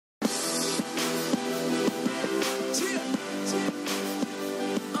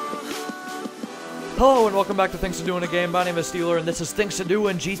Hello and welcome back to Things to Do in a Game. My name is Steeler and this is Things to Do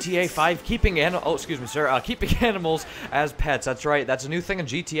in GTA 5, keeping animals as pets. That's right, that's a new thing in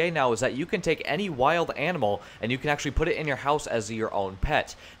GTA now, is that you can take any wild animal and you can actually put it in your house as your own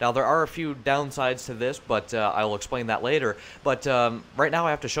pet. Now there are a few downsides to this, but I'll explain that later. But right now I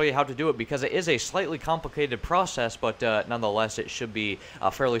have to show you how to do it because it is a slightly complicated process, but nonetheless it should be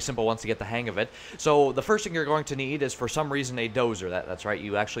fairly simple once you get the hang of it. So the first thing you're going to need is, for some reason, a dozer. That's right,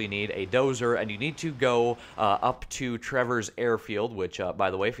 you actually need a dozer, and you need to go up to Trevor's airfield, which,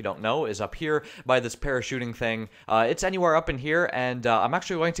 by the way, if you don't know, is up here by this parachuting thing. It's anywhere up in here, and I'm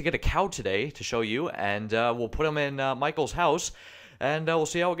actually going to get a cow today to show you, and we'll put him in Michael's house, and we'll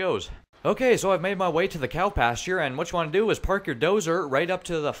see how it goes. Okay, so I've made my way to the cow pasture, and what you want to do is park your dozer right up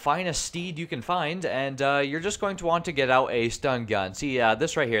to the finest steed you can find, and you're just going to want to get out a stun gun. See,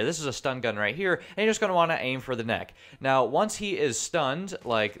 this right here, this is a stun gun right here, and you're just going to want to aim for the neck. Now, once he is stunned,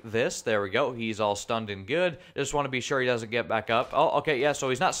 like this, there we go, he's all stunned and good. Just want to be sure he doesn't get back up. Oh, okay, yeah, so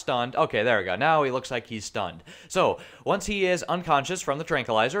he's not stunned. Okay, there we go. Now he looks like he's stunned. So, once he is unconscious from the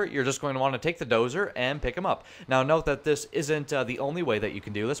tranquilizer, you're just going to want to take the dozer and pick him up. Now, note that this isn't the only way that you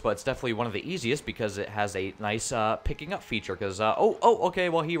can do this, but it's definitely one of the easiest because it has a nice picking up feature. Because okay,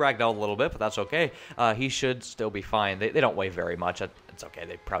 well, he ragdolled a little bit, but that's okay. He should still be fine. They don't weigh very much. It's okay.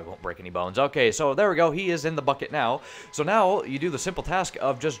 They probably won't break any bones. Okay, so there we go. He is in the bucket now. So now you do the simple task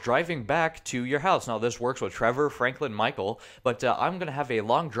of just driving back to your house. Now this works with Trevor, Franklin, Michael, but I'm going to have a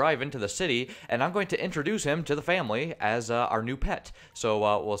long drive into the city, and I'm going to introduce him to the family as our new pet. So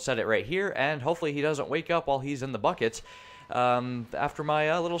we'll set it right here, and hopefully he doesn't wake up while he's in the bucket. After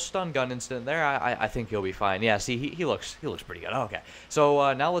my little stun gun incident there, I think he'll be fine. Yeah, see, he looks pretty good. Okay,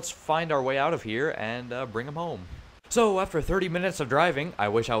 so now let's find our way out of here and bring him home. So, after 30 minutes of driving, I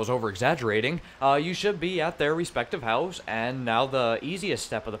wish I was over-exaggerating, you should be at their respective house, and now the easiest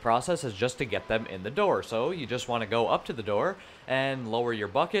step of the process is just to get them in the door. So, you just want to go up to the door and lower your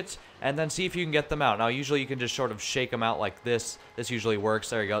buckets, and then see if you can get them out. Now, usually you can just sort of shake them out like this. This usually works.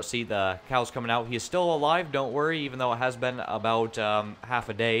 There you go. See, the cow's coming out. He is still alive, don't worry, even though it has been about half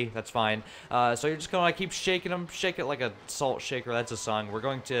a day. That's fine. So, you're just going to keep shaking them. Shake it like a salt shaker. That's a song. We're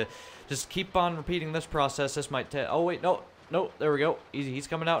going to just keep on repeating this process. This might take... Oh, wait, no, there we go. He's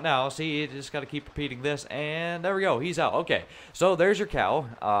coming out now. See, you just got to keep repeating this, and there we go. He's out. Okay, so there's your cow,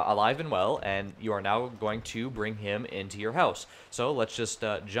 alive and well, and you are now going to bring him into your house. So let's just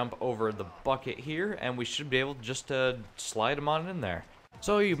jump over the bucket here, and we should be able just to slide him on in there.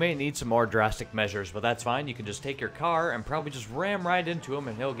 So you may need some more drastic measures, but that's fine. You can just take your car and probably just ram right into him,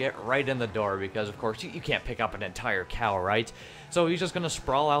 and he'll get right in the door because, of course, you can't pick up an entire cow, right? So he's just going to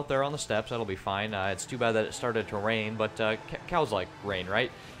sprawl out there on the steps. That'll be fine. It's too bad that it started to rain, but cows like rain,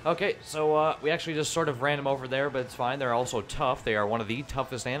 right? Okay, so we actually just sort of ran him over there, but it's fine. They're also tough. They are one of the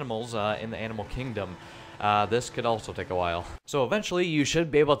toughest animals in the animal kingdom. This could also take a while. So eventually you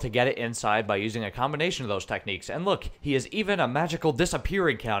should be able to get it inside by using a combination of those techniques. And look, he is even a magical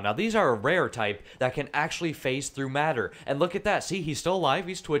disappearing cow. Now these are a rare type that can actually phase through matter. And look at that, see, he's still alive,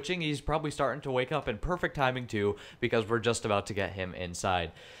 he's twitching, he's probably starting to wake up in perfect timing too, because we're just about to get him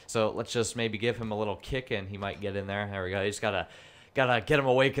inside. So let's just maybe give him a little kick and he might get in there. There we go, he's gotta get him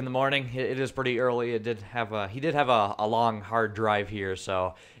awake in the morning. It is pretty early. He did have a long, hard drive here,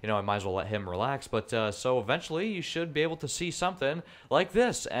 so I might as well let him relax. But so eventually you should be able to see something like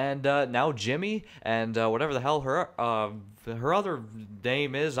this. And now Jimmy and whatever the hell her other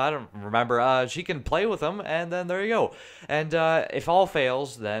name is, I don't remember. She can play with him, and then there you go. And if all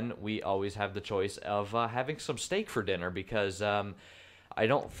fails, then we always have the choice of having some steak for dinner because. I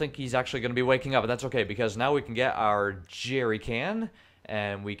don't think he's actually going to be waking up, but that's okay, because now we can get our jerry can,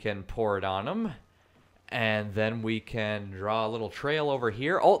 and we can pour it on him, and then we can draw a little trail over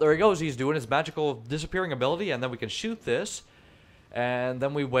here. Oh, there he goes. He's doing his magical disappearing ability, and then we can shoot this, and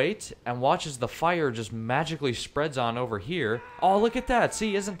then we wait and watch as the fire just magically spreads on over here. Oh, look at that.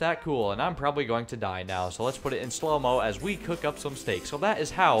 See, isn't that cool? And I'm probably going to die now, so let's put it in slow-mo as we cook up some steak. So that is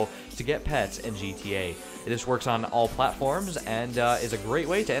how to get pets in GTA. This works on all platforms and is a great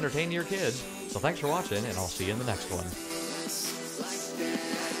way to entertain your kids. So thanks for watching, and I'll see you in the next one.